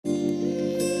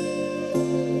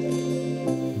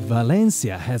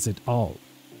Valencia has it all.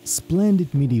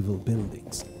 Splendid medieval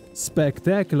buildings,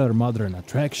 spectacular modern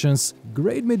attractions,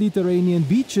 great Mediterranean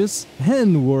beaches,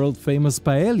 and world-famous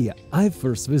paella. I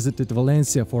first visited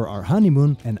Valencia for our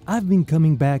honeymoon and I've been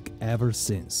coming back ever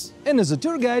since. And as a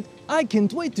tour guide, I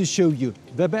can't wait to show you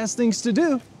the best things to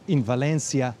do in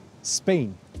Valencia,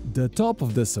 Spain. The top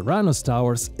of the Serranos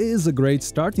Towers is a great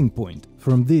starting point.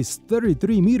 From these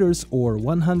 33 meters or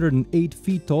 108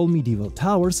 feet tall medieval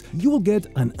towers, you will get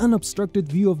an unobstructed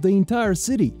view of the entire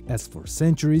city. As for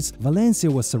centuries,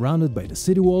 Valencia was surrounded by the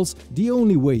city walls. The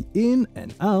only way in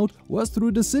and out was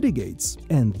through the city gates.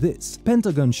 And these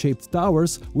pentagon-shaped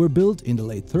towers were built in the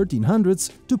late 1300s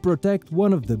to protect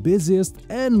one of the busiest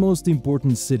and most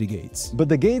important city gates. But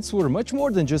the gates were much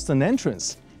more than just an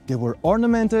entrance. They were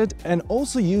ornamented and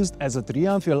also used as a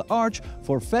triumphal arch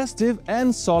for festive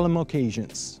and solemn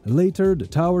occasions. Later, the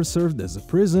tower served as a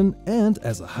prison and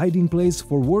as a hiding place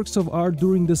for works of art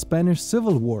during the Spanish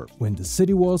Civil War. When the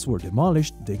city walls were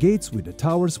demolished, the gates with the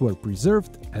towers were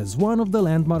preserved as one of the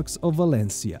landmarks of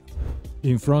Valencia.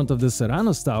 In front of the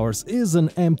Serranos Towers is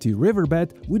an empty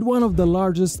riverbed with one of the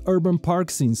largest urban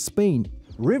parks in Spain.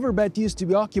 Riverbed used to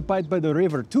be occupied by the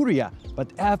river Turia,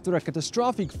 but after a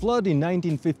catastrophic flood in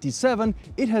 1957,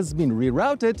 it has been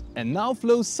rerouted and now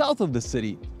flows south of the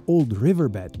city. Old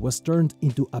Riverbed was turned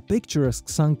into a picturesque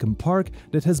sunken park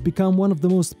that has become one of the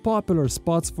most popular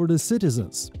spots for the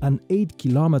citizens. An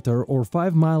 8-kilometer or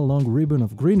 5-mile long ribbon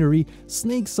of greenery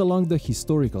snakes along the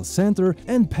historical center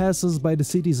and passes by the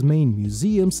city's main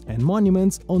museums and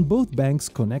monuments on both banks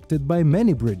connected by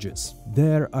many bridges.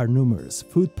 There are numerous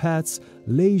footpaths,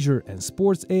 leisure and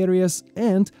sports areas,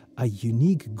 and a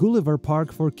unique Gulliver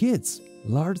Park for kids.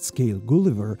 Large-scale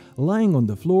Gulliver lying on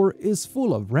the floor is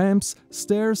full of ramps,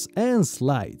 stairs and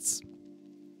slides.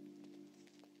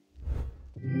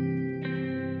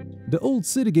 The old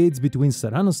city gates between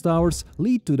Serranos Towers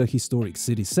lead to the historic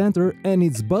city center and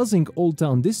its buzzing old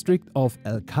town district of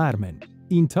El Carmen.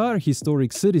 Entire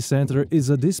historic city center is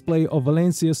a display of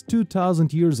Valencia's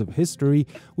 2000 years of history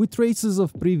with traces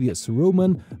of previous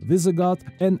Roman, Visigoth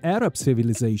and Arab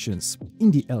civilizations.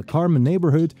 In the El Carmen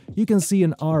neighborhood, you can see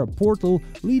an Arab portal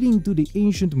leading to the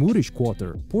ancient Moorish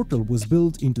quarter. Portal was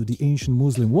built into the ancient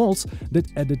Muslim walls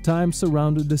that at the time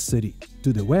surrounded the city.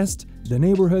 To the west, the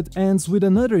neighborhood ends with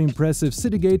another impressive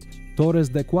city gate, Torres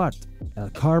de Quart.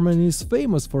 El Carmen is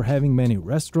famous for having many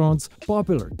restaurants,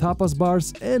 popular tapas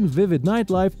bars and vivid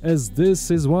nightlife, as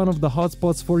this is one of the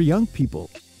hotspots for young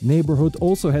people. Neighborhood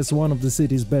also has one of the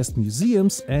city's best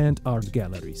museums and art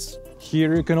galleries.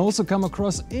 Here you can also come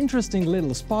across interesting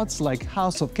little spots like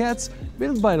House of Cats,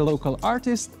 built by a local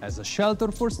artist as a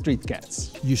shelter for street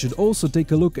cats. You should also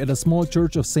take a look at a small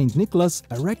church of San Nicolás,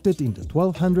 erected in the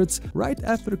 1200s, right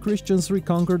after Christians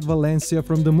reconquered Valencia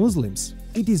from the Muslims.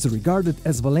 It is regarded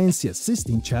as Valencia's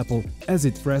Sistine Chapel, as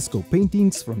its fresco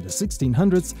paintings from the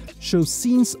 1600s show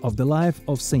scenes of the life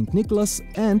of Saint Nicholas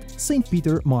and Saint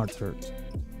Peter Martyr.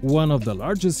 One of the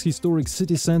largest historic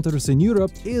city centers in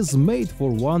Europe is made for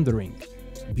wandering.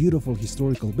 Beautiful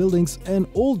historical buildings and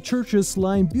old churches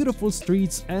line beautiful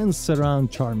streets and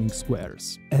surround charming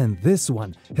squares. And this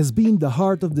one has been the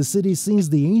heart of the city since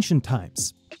the ancient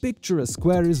times. Picturesque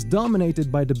square is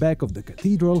dominated by the back of the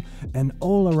cathedral, and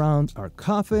all around are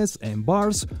cafes and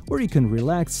bars where you can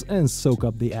relax and soak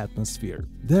up the atmosphere.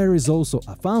 There is also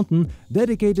a fountain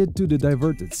dedicated to the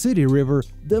diverted city river,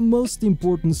 the most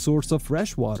important source of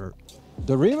fresh water.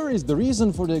 The river is the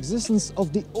reason for the existence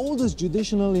of the oldest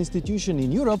judicial institution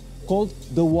in Europe, called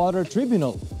the Water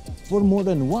Tribunal. For more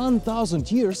than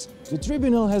 1,000 years, the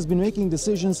tribunal has been making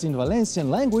decisions in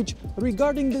Valencian language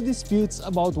regarding the disputes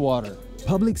about water.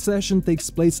 Public session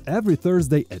takes place every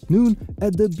Thursday at noon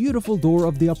at the beautiful Door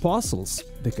of the Apostles.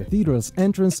 The cathedral's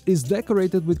entrance is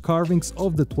decorated with carvings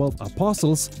of the 12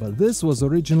 apostles, but this was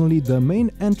originally the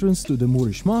main entrance to the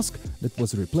Moorish mosque that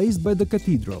was replaced by the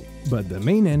cathedral. But the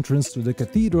main entrance to the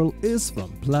cathedral is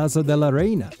from Plaza de la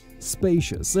Reina.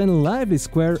 Spacious and lively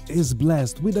square is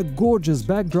blessed with a gorgeous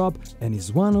backdrop and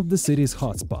is one of the city's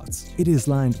hotspots. It is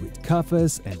lined with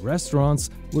cafes and restaurants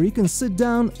where you can sit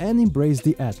down and embrace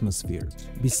the atmosphere.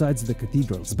 Besides the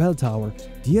cathedral's bell tower,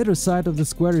 the other side of the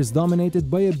square is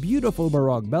dominated by a beautiful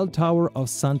Baroque bell tower of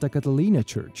Santa Catalina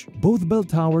Church. Both bell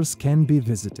towers can be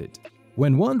visited.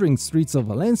 When wandering streets of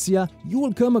Valencia, you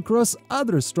will come across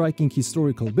other striking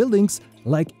historical buildings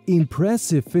like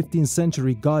impressive 15th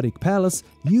century Gothic palace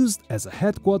used as a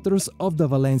headquarters of the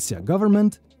Valencia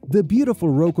government, the beautiful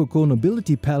Rococo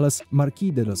nobility palace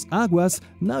Marquis de los Aguas,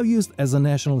 now used as a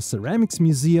national ceramics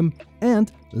museum,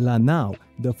 and La Nau,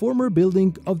 the former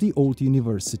building of the old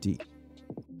university.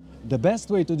 The best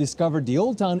way to discover the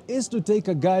old town is to take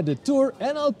a guided tour,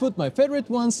 and I'll put my favorite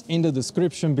ones in the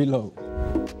description below.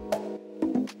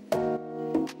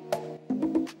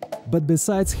 But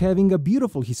besides having a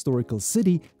beautiful historical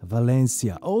city,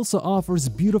 Valencia also offers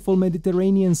beautiful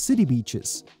Mediterranean city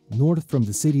beaches. North from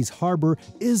the city's harbor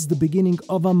is the beginning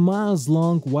of a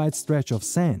miles-long wide stretch of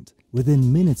sand.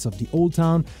 Within minutes of the old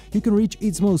town, you can reach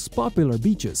its most popular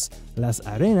beaches, Las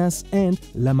Arenas and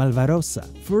La Malvarrosa.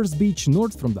 First beach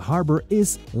north from the harbor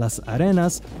is Las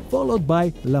Arenas, followed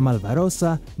by La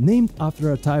Malvarrosa, named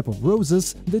after a type of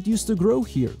roses that used to grow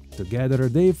here. Together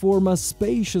they form a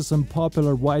spacious and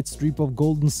popular wide strip of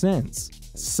golden sands.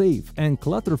 Safe and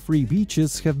clutter-free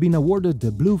beaches have been awarded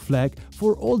the Blue Flag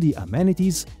for all the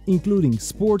amenities, including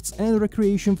sports and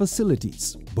recreation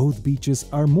facilities. Both beaches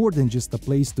are more than just a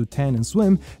place to tan and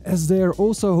swim, as they are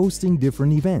also hosting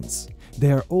different events.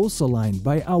 They are also lined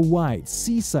by a wide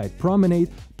seaside promenade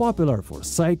popular for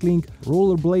cycling,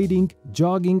 rollerblading,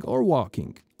 jogging or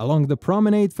walking. Along the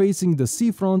promenade facing the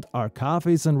seafront are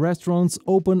cafes and restaurants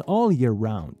open all year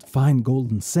round. Fine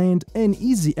golden sand and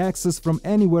easy access from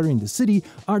anywhere in the city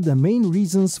are the main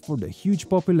reasons for the huge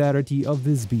popularity of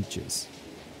these beaches.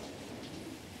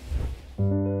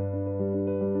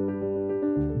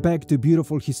 Back to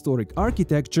beautiful historic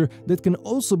architecture that can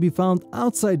also be found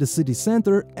outside the city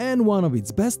center, and one of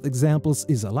its best examples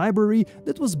is a library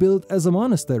that was built as a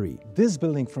monastery. This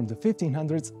building from the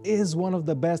 1500s is one of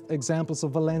the best examples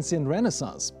of Valencian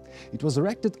Renaissance. It was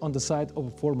erected on the site of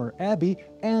a former abbey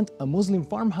and a Muslim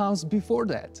farmhouse before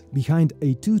that. Behind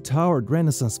a two-towered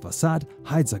Renaissance facade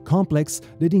hides a complex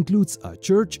that includes a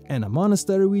church and a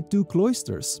monastery with two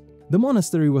cloisters. The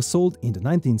monastery was sold in the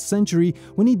 19th century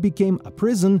when it became a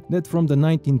prison that from the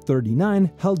 1939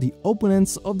 held the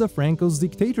opponents of the Franco's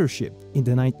dictatorship. In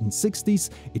the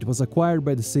 1960s, it was acquired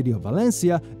by the city of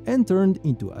Valencia and turned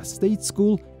into a state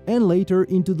school and later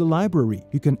into the library.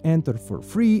 You can enter for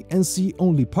free and see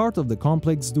only part of the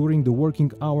complex during the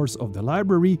working hours of the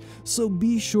library, so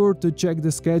be sure to check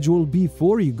the schedule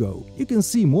before you go. You can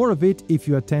see more of it if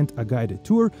you attend a guided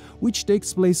tour, which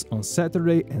takes place on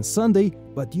Saturday and Sunday,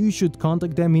 but you should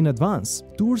contact them in advance.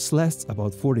 Tours last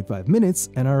about 45 minutes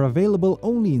and are available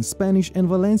only in Spanish and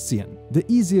Valencian. The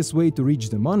easiest way to reach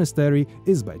the monastery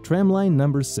is by tramline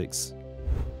number 6.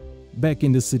 Back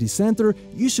in the city center,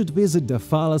 you should visit the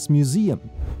Fallas Museum.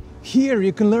 Here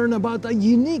you can learn about a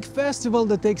unique festival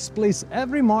that takes place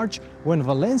every March when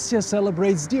Valencia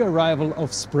celebrates the arrival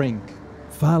of spring.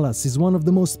 Fallas is one of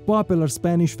the most popular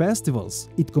Spanish festivals.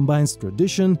 It combines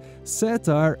tradition,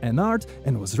 satire and art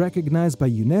and was recognized by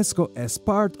UNESCO as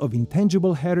part of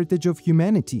intangible heritage of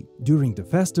humanity. During the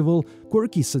festival,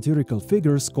 quirky satirical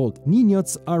figures called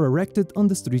niños are erected on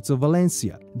the streets of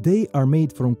Valencia. They are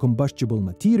made from combustible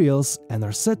materials and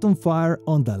are set on fire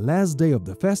on the last day of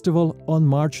the festival on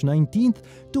March 19th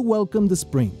to welcome the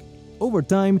spring. Over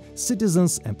time,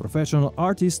 citizens and professional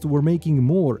artists were making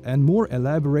more and more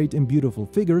elaborate and beautiful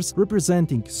figures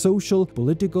representing social,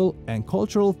 political, and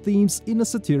cultural themes in a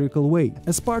satirical way.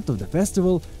 As part of the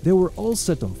festival, they were all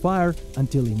set on fire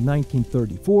until in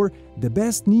 1934, the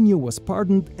best niño was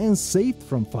pardoned and saved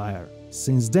from fire.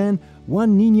 Since then,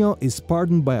 one niño is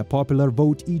pardoned by a popular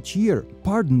vote each year.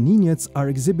 Pardoned niños are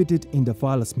exhibited in the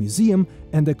Fallas Museum,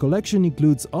 and the collection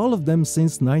includes all of them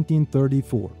since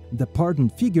 1934. The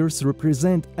pardoned figures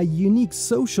represent a unique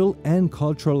social and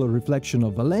cultural reflection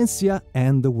of Valencia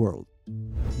and the world.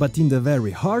 But in the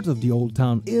very heart of the old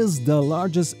town is the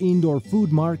largest indoor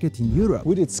food market in Europe.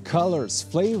 With its colors,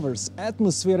 flavors,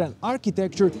 atmosphere and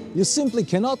architecture, you simply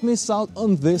cannot miss out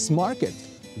on this market.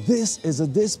 This is a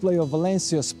display of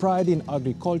Valencia's pride in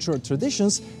agricultural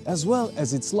traditions as well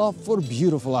as its love for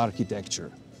beautiful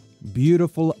architecture.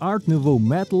 Beautiful Art Nouveau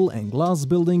metal and glass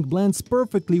building blends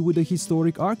perfectly with the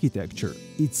historic architecture.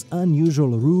 Its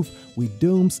unusual roof, with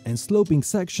domes and sloping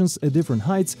sections at different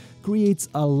heights, creates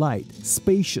a light,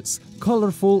 spacious,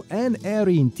 colorful and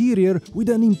airy interior with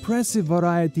an impressive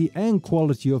variety and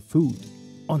quality of food.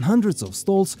 On hundreds of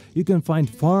stalls, you can find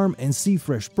farm and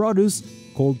sea-fresh produce,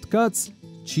 cold cuts,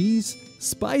 cheese,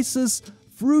 spices,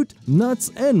 fruit,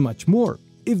 nuts and much more.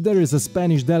 If there is a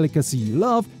Spanish delicacy you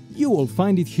love, you will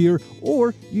find it here,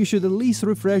 or you should at least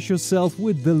refresh yourself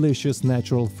with delicious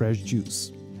natural fresh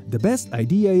juice. The best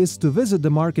idea is to visit the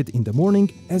market in the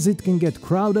morning, as it can get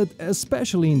crowded,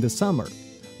 especially in the summer.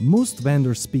 Most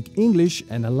vendors speak English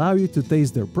and allow you to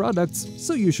taste their products,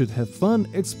 so you should have fun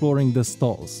exploring the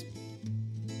stalls.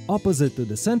 Opposite to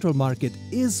the Central Market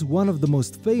is one of the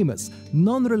most famous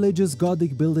non-religious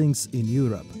Gothic buildings in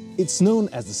Europe. It's known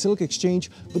as the Silk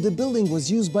Exchange, but the building was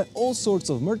used by all sorts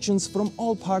of merchants from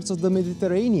all parts of the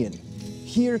Mediterranean.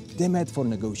 Here they met for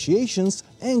negotiations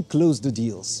and closed the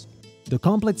deals. The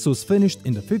complex was finished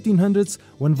in the 1500s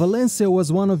when Valencia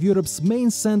was one of Europe's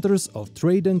main centers of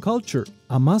trade and culture.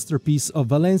 A masterpiece of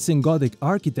Valencian Gothic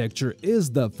architecture is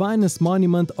the finest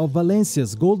monument of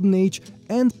Valencia's golden age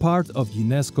and part of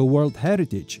UNESCO World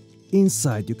Heritage.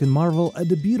 Inside you can marvel at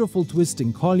the beautiful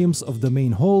twisting columns of the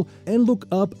main hall and look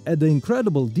up at the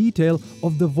incredible detail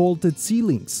of the vaulted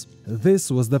ceilings.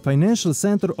 This was the financial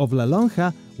center of La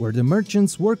Lonja, where the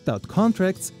merchants worked out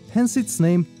contracts, hence its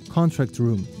name, Contract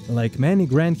Room. Like many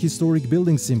grand historic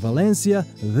buildings in Valencia,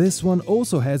 this one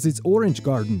also has its orange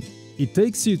garden. It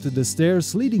takes you to the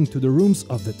stairs leading to the rooms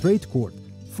of the trade court,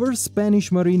 first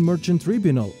Spanish marine merchant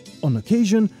tribunal. On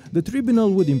occasion, the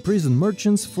tribunal would imprison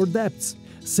merchants for debts.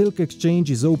 Silk exchange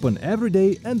is open every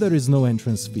day and there is no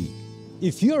entrance fee.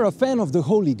 If you're a fan of the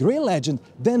Holy Grail legend,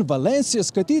 then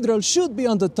Valencia's cathedral should be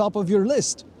on the top of your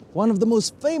list. One of the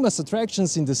most famous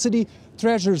attractions in the city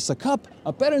treasures a cup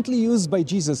apparently used by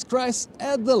Jesus Christ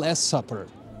at the Last Supper.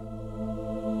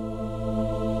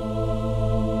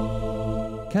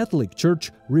 Catholic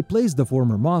Church replaced the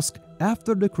former mosque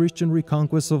after the Christian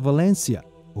reconquest of Valencia.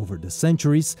 Over the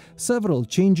centuries, several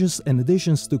changes and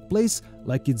additions took place,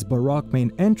 like its Baroque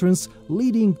main entrance,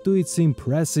 leading to its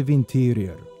impressive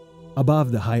interior.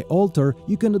 Above the high altar,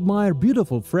 you can admire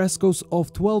beautiful frescoes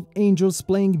of 12 angels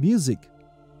playing music.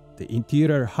 The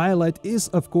interior highlight is,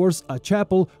 of course, a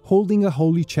chapel holding a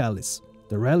holy chalice.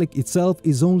 The relic itself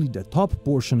is only the top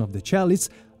portion of the chalice,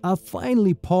 a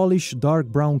finely polished dark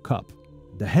brown cup.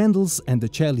 The handles and the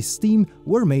chalice stem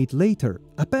were made later.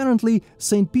 Apparently,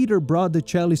 St. Peter brought the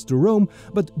chalice to Rome,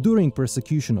 but during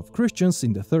persecution of Christians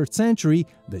in the 3rd century,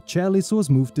 the chalice was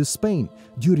moved to Spain.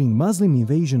 During Muslim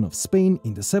invasion of Spain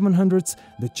in the 700s,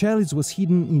 the chalice was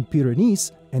hidden in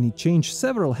Pyrenees and it changed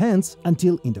several hands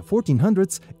until in the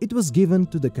 1400s it was given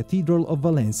to the Cathedral of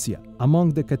Valencia.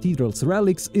 Among the cathedral's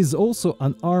relics is also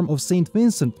an arm of St.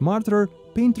 Vincent Martyr,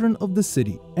 patron of the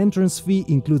city. Entrance fee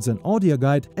includes an audio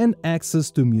guide and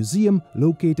access to a museum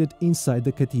located inside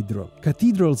the cathedral.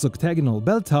 Cathedral's octagonal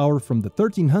bell tower from the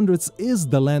 1300s is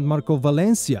the landmark of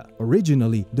Valencia.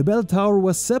 Originally, the bell tower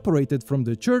was separated from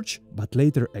the church, but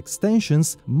later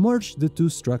extensions merged the two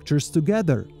structures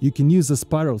together. You can use a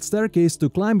spiral staircase to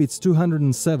climb its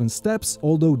 207 steps,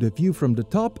 although the view from the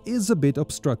top is a bit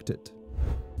obstructed.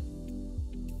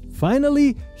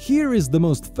 Finally, here is the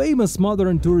most famous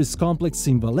modern tourist complex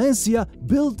in Valencia,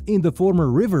 built in the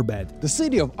former riverbed. The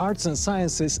City of Arts and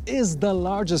Sciences is the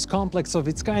largest complex of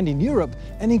its kind in Europe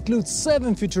and includes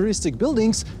 7 futuristic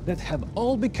buildings that have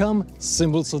all become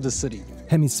symbols of the city.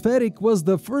 Hemispheric was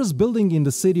the first building in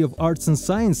the City of Arts and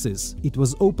Sciences. It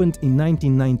was opened in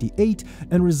 1998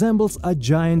 and resembles a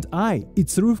giant eye.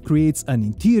 Its roof creates an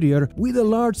interior with a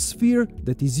large sphere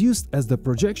that is used as the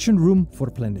projection room for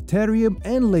planetarium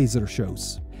and laser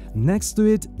shows. Next to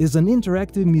it is an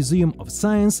interactive museum of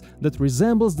science that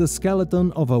resembles the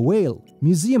skeleton of a whale.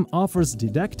 Museum offers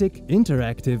didactic,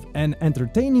 interactive and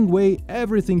entertaining way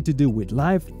everything to do with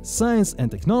life, science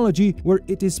and technology, where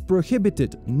it is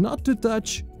prohibited not to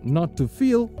touch, not to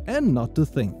feel and not to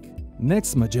think.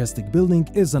 Next majestic building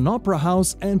is an opera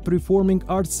house and performing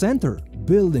arts center.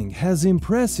 Building has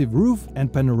impressive roof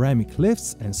and panoramic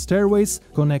lifts and stairways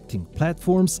connecting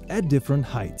platforms at different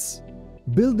heights.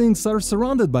 Buildings are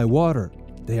surrounded by water.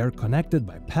 They are connected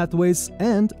by pathways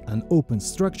and an open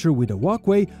structure with a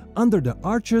walkway under the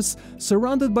arches,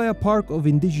 surrounded by a park of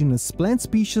indigenous plant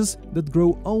species that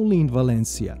grow only in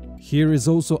Valencia. Here is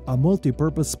also a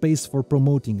multi-purpose space for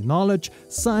promoting knowledge,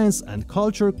 science and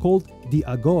culture called the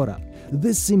Agora.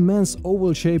 This immense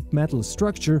oval-shaped metal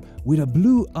structure with a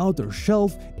blue outer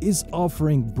shelf is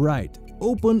offering bright,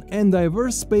 open and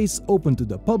diverse space open to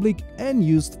the public and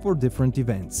used for different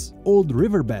events. Old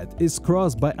Riverbed is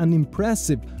crossed by an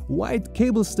impressive wide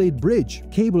cable-stayed bridge.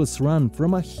 Cables run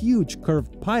from a huge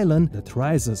curved pylon that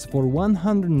rises for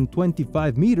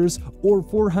 125 meters or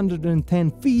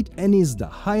 410 feet and is the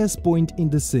highest point in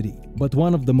the city. But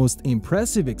one of the most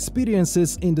impressive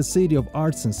experiences in the City of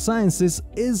Arts and Sciences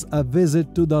is a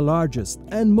visit to the largest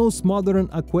and most modern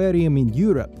aquarium in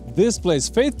Europe. This place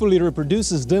faithfully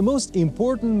reproduces the most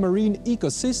important marine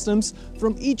ecosystems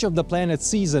from each of the planet's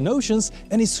seas and oceans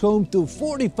and is home to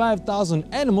 45,000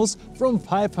 animals from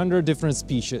 500 different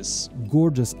species.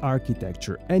 Gorgeous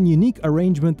architecture and unique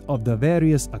arrangement of the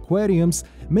various aquariums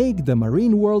make the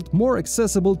marine world more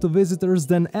accessible to visitors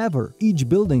than ever. Each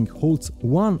building holds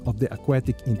one of the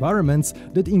aquatic environments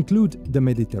that include the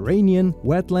Mediterranean,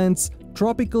 wetlands,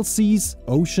 tropical seas,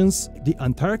 oceans, the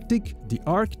Antarctic, the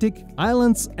Arctic,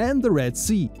 islands and the Red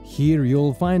Sea. Here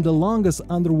you'll find the longest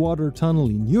underwater tunnel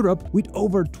in Europe with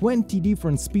over 20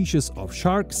 different species of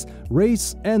sharks,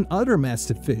 rays and other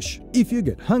massive fish. If you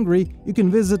get hungry, you can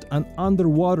visit an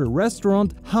underwater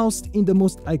restaurant housed in the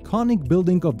most iconic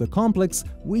building of the complex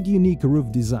with unique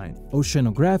roof design.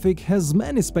 Oceanographic has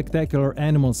many spectacular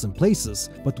animals and places,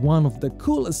 but one of the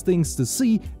coolest things to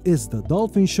see is the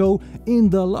dolphin show in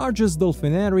the largest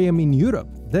dolphinarium in Europe.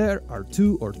 There are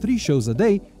 2 or 3 shows a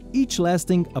day, each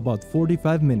lasting about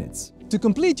 45 minutes. To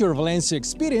complete your Valencia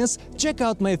experience, check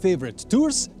out my favorite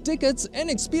tours, tickets and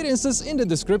experiences in the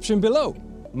description below.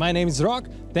 My name is Rock,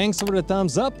 thanks for the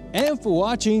thumbs up and for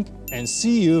watching, and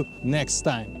see you next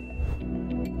time.